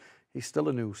dinner, and he's still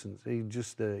a nuisance. He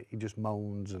just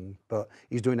moans, but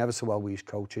he's doing ever so well with his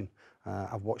coaching.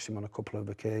 I've watched him on a couple of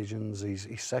occasions.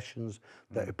 His sessions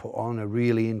that he put on are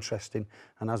really interesting.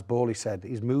 And as Borley said,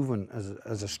 his movement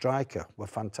as a striker were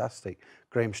fantastic.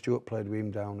 Graham Stewart played with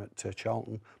him down at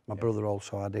Charlton. My brother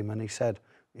also had him, and he said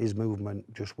his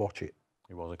movement, just watch it.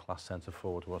 He was a class centre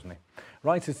forward, wasn't he?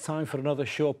 Right, it's time for another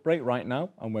short break right now,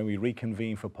 and when we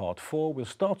reconvene for part 4, we'll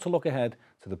start to look ahead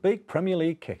to the big Premier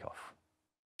League kick-off.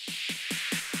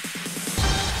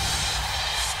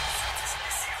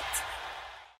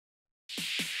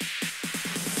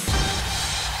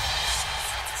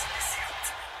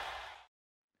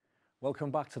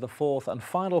 Welcome back to the fourth and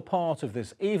final part of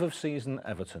this eve of season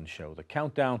Everton show. The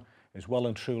countdown is well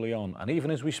and truly on, and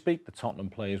even as we speak, the Tottenham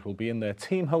players will be in their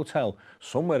team hotel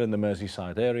somewhere in the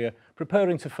Merseyside area,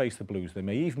 preparing to face the Blues. They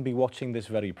may even be watching this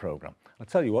very programme. I'll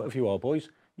tell you what, if you are, boys,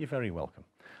 you're very welcome.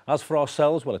 As for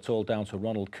ourselves, well, it's all down to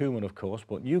Ronald Koeman, of course,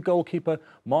 but new goalkeeper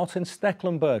Maarten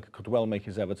Stekelenburg could well make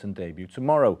his Everton debut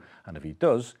tomorrow, and if he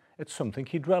does, it's something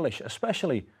he'd relish,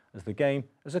 especially as the game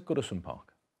is at Goodison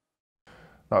Park.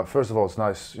 No, first of all, it's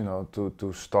nice,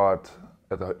 to start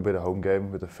with a home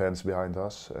game with the fans behind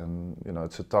us, and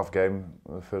it's a tough game,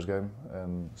 the first game,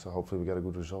 and so hopefully we get a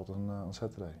good result on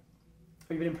Saturday. Have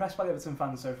you been impressed by the Everton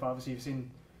fans so far? Obviously, you've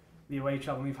seen the away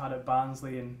travel we've had at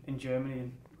Barnsley and in Germany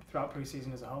and throughout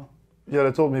pre-season as a whole. Yeah,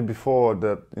 they told me before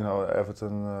that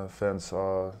Everton fans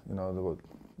are they were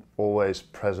always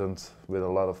present with a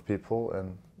lot of people,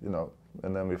 and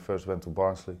and then we first went to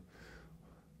Barnsley,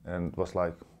 and it was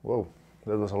like, whoa.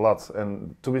 That was a lot,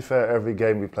 and to be fair, every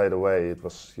game we played away, it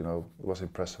was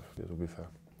impressive. To be fair.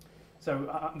 So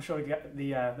I'm sure you get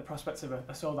the prospects of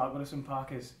a sold-out Goodison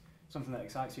Park is something that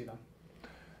excites you then.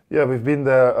 Yeah, we've been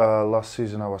there last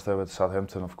season. I was there with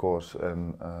Southampton, of course,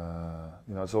 and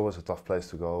it's always a tough place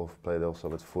to go. Played also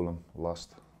with Fulham,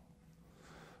 lost.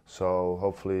 So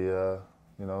hopefully,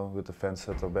 with the fans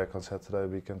that are back on Saturday,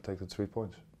 we can take the 3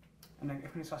 points. And then if I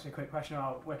can just ask you a quick question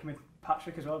about working with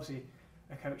Patrick as well, obviously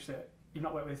a coach that you've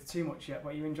not worked with too much yet, but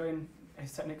are you enjoying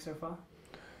his technique so far?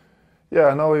 Yeah,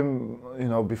 I know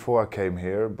him, before I came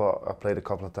here, but I played a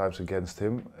couple of times against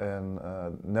him and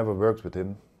never worked with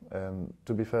him. And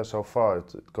to be fair, so far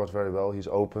it goes very well. He's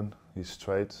open, he's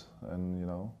straight, and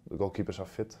the goalkeepers are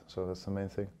fit, so that's the main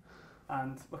thing.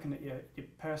 And looking at your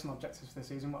personal objectives for the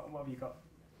season, what have you got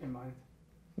in mind?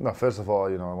 No, first of all,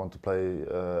 I want to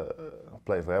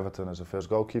play for Everton as a first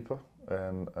goalkeeper,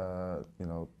 and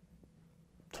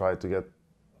try to get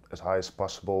as high as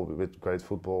possible with great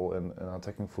football and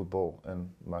attacking football. And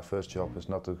my first job is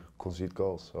not to concede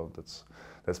goals, so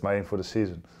that's my aim for the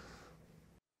season.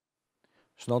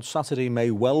 Snod, Saturday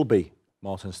may well be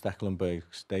Maarten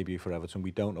Stekelenburg's debut for Everton.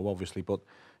 We don't know, obviously, but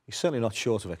he's certainly not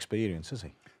short of experience, is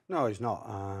he? No, he's not.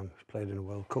 He's played in a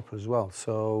World Cup as well.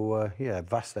 So, yeah,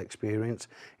 vast experience.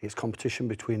 It's competition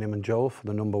between him and Joel for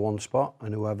the #1 spot,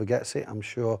 and whoever gets it, I'm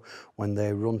sure when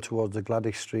they run towards the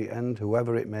Gladys Street end,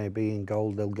 whoever it may be in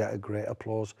goal, they'll get a great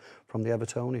applause from the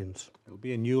Evertonians. It'll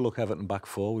be a new-look Everton back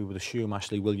four. We would assume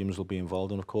Ashley Williams will be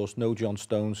involved, and of course, no John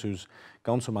Stones, who's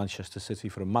gone to Manchester City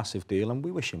for a massive deal, and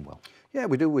we wish him well. Yeah,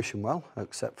 we do wish him well,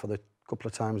 except for the couple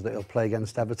of times that he'll play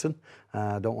against Everton.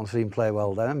 Don't want to see him play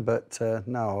well then, but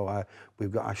no,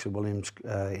 we've got Ashley Williams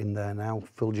in there now.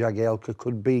 Phil Jagielka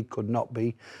could be, could not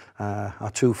be. Our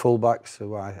two fullbacks,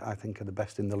 who I think are the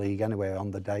best in the league anyway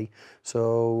on the day.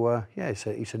 So yeah,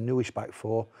 it's a newish back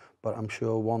four, but I'm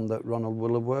sure one that Ronald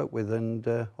will have worked with, and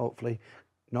hopefully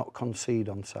not concede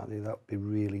on Saturday. That would be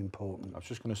really important. I was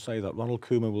just going to say that Ronald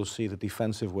Koeman will see the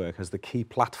defensive work as the key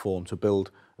platform to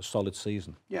build a solid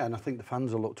season. Yeah, and I think the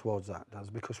fans will look towards that, Daz,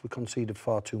 because we conceded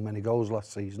far too many goals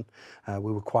last season.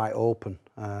 We were quite open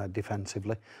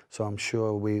defensively, so I'm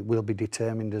sure we will be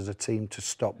determined as a team to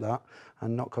stop that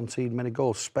and not concede many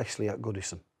goals, especially at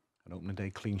Goodison. An opening day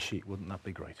clean sheet, wouldn't that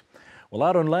be great? Well,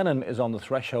 Aaron Lennon is on the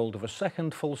threshold of a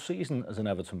second full season as an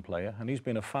Everton player, and he's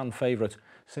been a fan favourite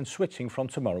since switching from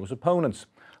tomorrow's opponents.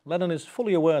 Lennon is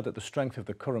fully aware that the strength of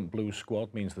the current Blues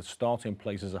squad means that starting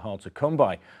places are hard to come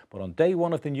by, but on day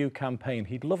one of the new campaign,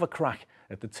 he'd love a crack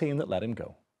at the team that let him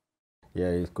go. Yeah,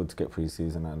 it's good to get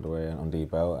pre-season underway and under your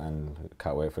belt, and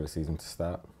can't wait for the season to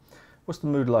start. What's the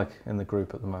mood like in the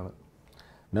group at the moment?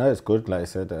 No, it's good. Like I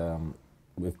said,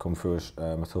 we've come through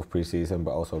a tough pre-season,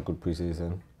 but also a good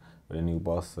pre-season with a new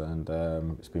boss, and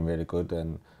it's been really good.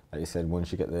 And like you said,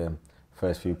 once you get the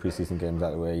first few pre-season games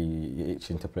out of the way, you're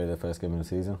itching to play the first game of the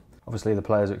season. Obviously the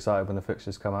players are excited when the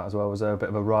fixtures come out as well. Was there a bit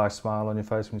of a wry smile on your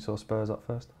face when you saw Spurs up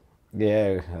first?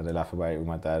 Yeah, I had a laugh about it with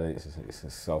my dad.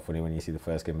 It's so funny when you see the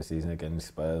first game of the season against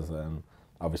Spurs.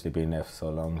 Obviously been there for so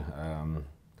long,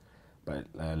 but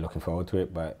looking forward to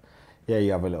it. But yeah,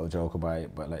 you have a little joke about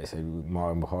it, but like I said,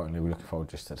 more importantly, we're looking forward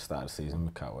just to the start of the season.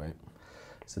 We can't wait.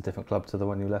 It's a different club to the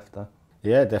one you left though?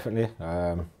 Yeah, definitely.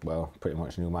 Well, pretty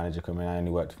much new manager coming in. I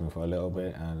only worked with him for a little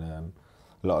bit, and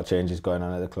a lot of changes going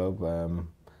on at the club,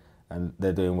 and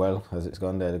they're doing well as it's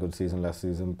gone. They had a good season last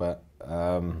season, but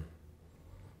and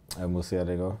we'll see how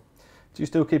they go. Do you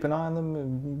still keep an eye on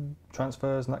them,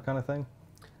 transfers and that kind of thing?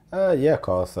 Yeah, of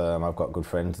course. I've got good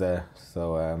friends there,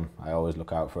 so I always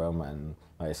look out for them, and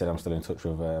like I said, I'm still in touch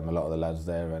with a lot of the lads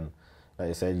there, and like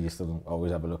I said, you still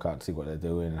always have a look out to see what they're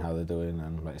doing and how they're doing,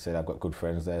 and like I said, I've got good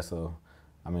friends there, so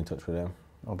I'm in touch with them.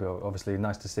 It'll be obviously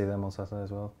nice to see them on Saturday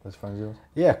as well. As friends of yours?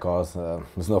 Yeah, of course.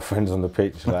 There's no friends on the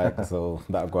pitch, like so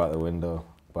that'll go out the window.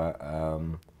 But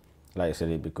like I said,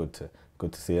 it'd be good to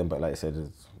see them. But like I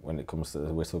said, when it comes to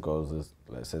the whistle goes,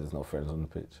 like I said, there's no friends on the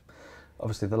pitch.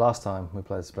 Obviously, the last time we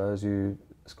played Spurs, you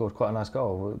scored quite a nice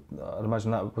goal. I'd imagine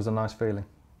that was a nice feeling.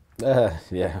 Yeah,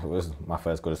 it was my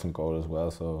first Goodison goal as well,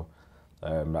 so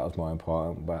that was more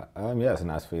important. But yeah, it's a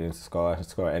nice feeling to score.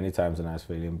 Score at any time is a nice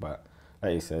feeling. But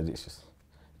like you said, it's just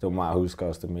it don't matter who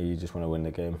scores to me. You just want to win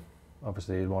the game.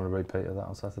 Obviously, you'd want a repeat of that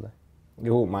on Saturday.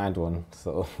 You won't mind one,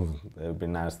 so it would be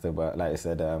nice to. But like I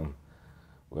said,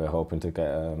 we're hoping to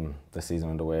get the season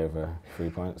underway with 3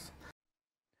 points.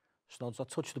 Snods, I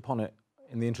touched upon it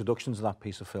in the introduction to that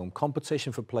piece of film.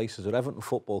 Competition for places at Everton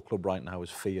Football Club right now is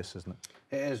fierce, isn't it?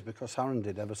 It is, because Aaron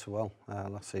did ever so well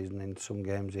last season. In some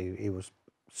games he was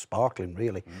sparkling,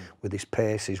 really, with his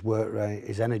pace, his work rate,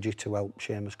 his energy to help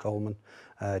Seamus Coleman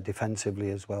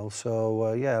defensively as well.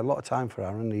 So yeah, a lot of time for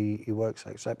Aaron. He works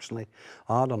exceptionally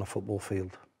hard on a football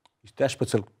field. He's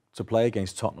desperate to play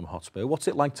against Tottenham Hotspur. What's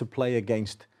it like to play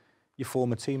against your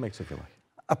former teammates, if you like?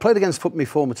 I played against my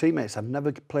former teammates. I've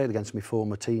never played against my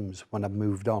former teams when I've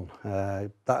moved on.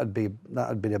 That'd be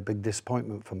a big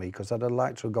disappointment for me, because I'd have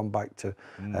liked to have gone back to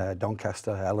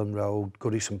Doncaster, Ellen Road,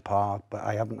 Goodison Park, but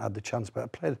I haven't had the chance. But I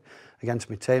played against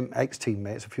my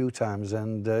ex-teammates a few times,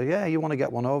 and yeah, you want to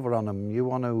get one over on them. You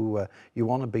want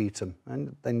to beat them,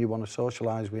 and then you want to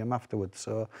socialise with them afterwards.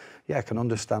 So yeah, I can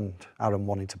understand Aaron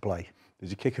wanting to play. Did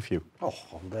you kick a few? Oh,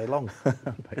 all day long. I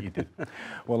bet you did.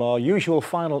 Well, our usual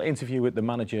final interview with the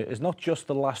manager is not just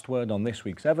the last word on this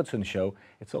week's Everton show,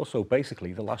 it's also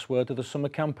basically the last word of the summer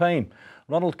campaign.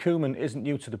 Ronald Koeman isn't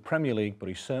new to the Premier League, but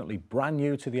he's certainly brand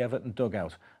new to the Everton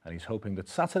dugout, and he's hoping that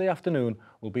Saturday afternoon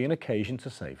will be an occasion to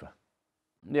savour.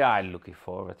 Yeah, I'm looking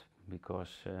forward, because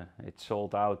it's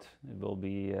sold out. It will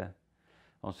be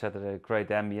on Saturday a great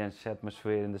ambience,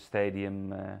 atmosphere in the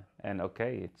stadium, and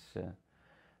okay, it's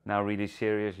now really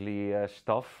seriously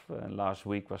stuff. Last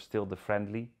week was still the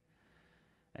friendly.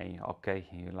 And okay,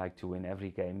 you like to win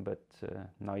every game, but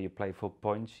now you play for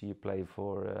points, you play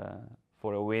for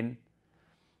a win,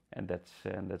 and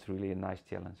that's really a nice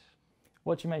challenge.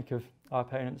 What do you make of our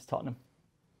opponents, Tottenham?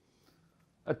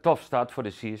 A tough start for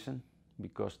the season,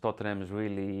 because Tottenham is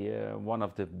really one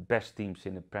of the best teams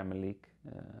in the Premier League,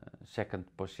 second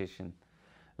position.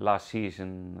 Last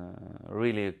season,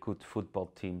 really a good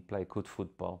football team, play good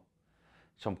football.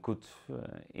 Some good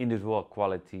individual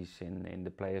qualities in the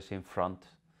players in front.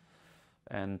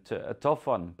 And a tough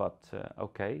one, but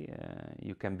okay,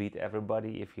 you can beat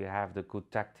everybody if you have the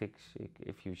good tactics,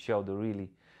 if you show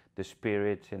the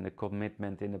spirit and the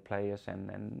commitment in the players,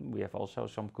 and we have also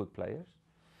some good players.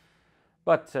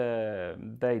 But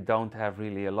they don't have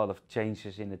really a lot of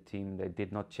changes in the team. They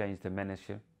did not change the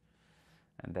manager.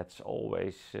 And that's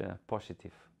always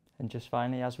positive. And just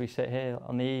finally, as we sit here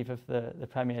on the eve of the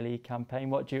Premier League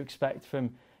campaign, what do you expect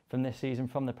from this season,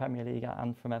 from the Premier League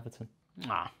and from Everton?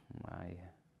 I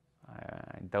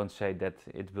don't say that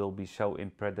it will be so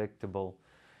unpredictable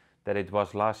that it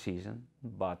was last season,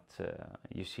 but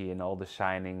you see in all the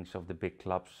signings of the big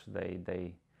clubs,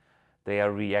 they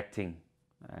are reacting,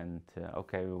 and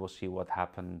okay, we will see what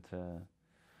happened.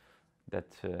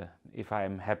 That if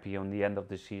I'm happy on the end of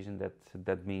the season,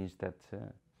 that means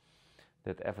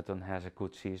that Everton has a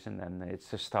good season, and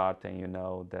it's a start, and you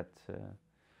know that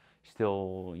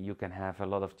still you can have a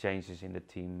lot of changes in the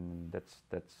team.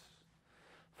 That's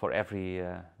for every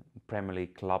Premier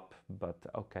League club, but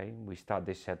okay, we start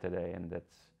this Saturday, and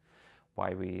that's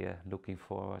why we're looking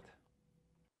forward.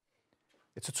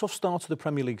 It's a tough start to the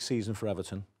Premier League season for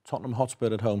Everton. Tottenham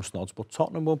Hotspur at home, Snods, but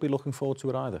Tottenham won't be looking forward to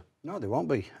it either. No, they won't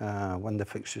be. When the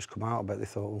fixtures come out, I bet they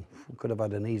thought, well, we could have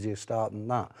had an easier start than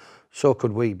that. So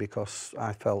could we, because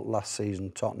I felt last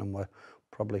season Tottenham were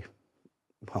probably,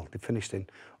 well, they finished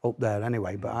up there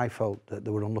anyway, but I felt that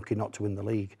they were unlucky not to win the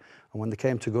league. And when they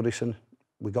came to Goodison,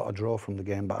 we got a draw from the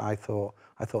game, but I thought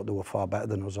they were far better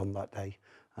than us on that day.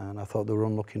 And I thought they were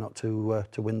unlucky not to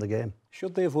win the game.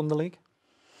 Should they have won the league?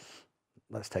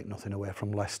 Let's take nothing away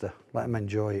from Leicester. Let them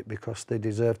enjoy it, because they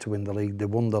deserve to win the league. They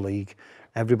won the league.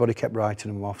 Everybody kept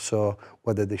writing them off. So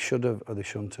whether they should have or they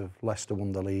shouldn't have, Leicester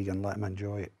won the league, and let them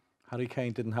enjoy it. Harry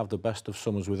Kane didn't have the best of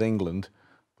summers with England,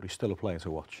 but he's still a player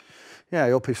to watch. Yeah,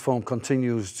 I hope his form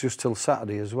continues just till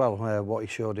Saturday as well, what he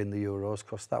showed in the Euros,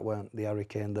 because that weren't the Harry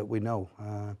Kane that we know.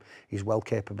 He's well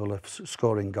capable of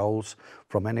scoring goals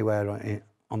from anywhere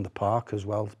on the park as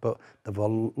well, but they've a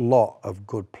lot of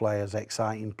good players,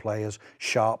 exciting players,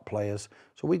 sharp players.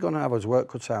 So we're going to have our work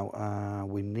cut out.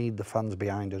 We need the fans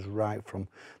behind us right from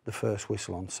the first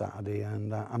whistle on Saturday,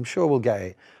 and I'm sure we'll get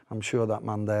it. I'm sure that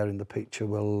man there in the picture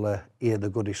will hear the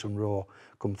Goodison roar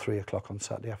come 3 o'clock on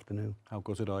Saturday afternoon. How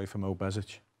gutted are you for Mo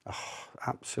Besic? Oh,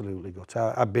 absolutely gutted.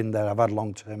 I've been there. I've had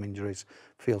long-term injuries.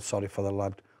 Feel sorry for the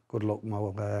lad. Good luck,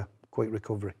 Mo. Quick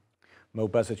recovery. Mo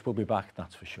Besic will be back,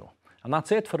 that's for sure. And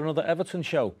that's it for another Everton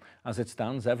show. As it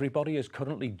stands, everybody is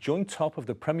currently joint top of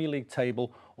the Premier League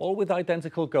table, all with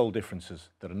identical goal differences.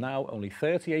 There are now only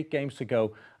 38 games to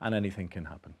go, and anything can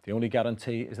happen. The only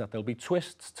guarantee is that there'll be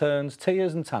twists, turns,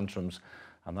 tears and tantrums,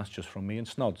 and that's just from me and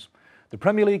Snods. The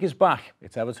Premier League is back.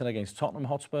 It's Everton against Tottenham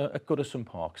Hotspur at Goodison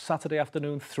Park, Saturday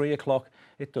afternoon, 3 o'clock.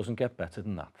 It doesn't get better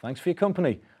than that. Thanks for your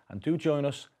company, and do join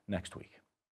us next week.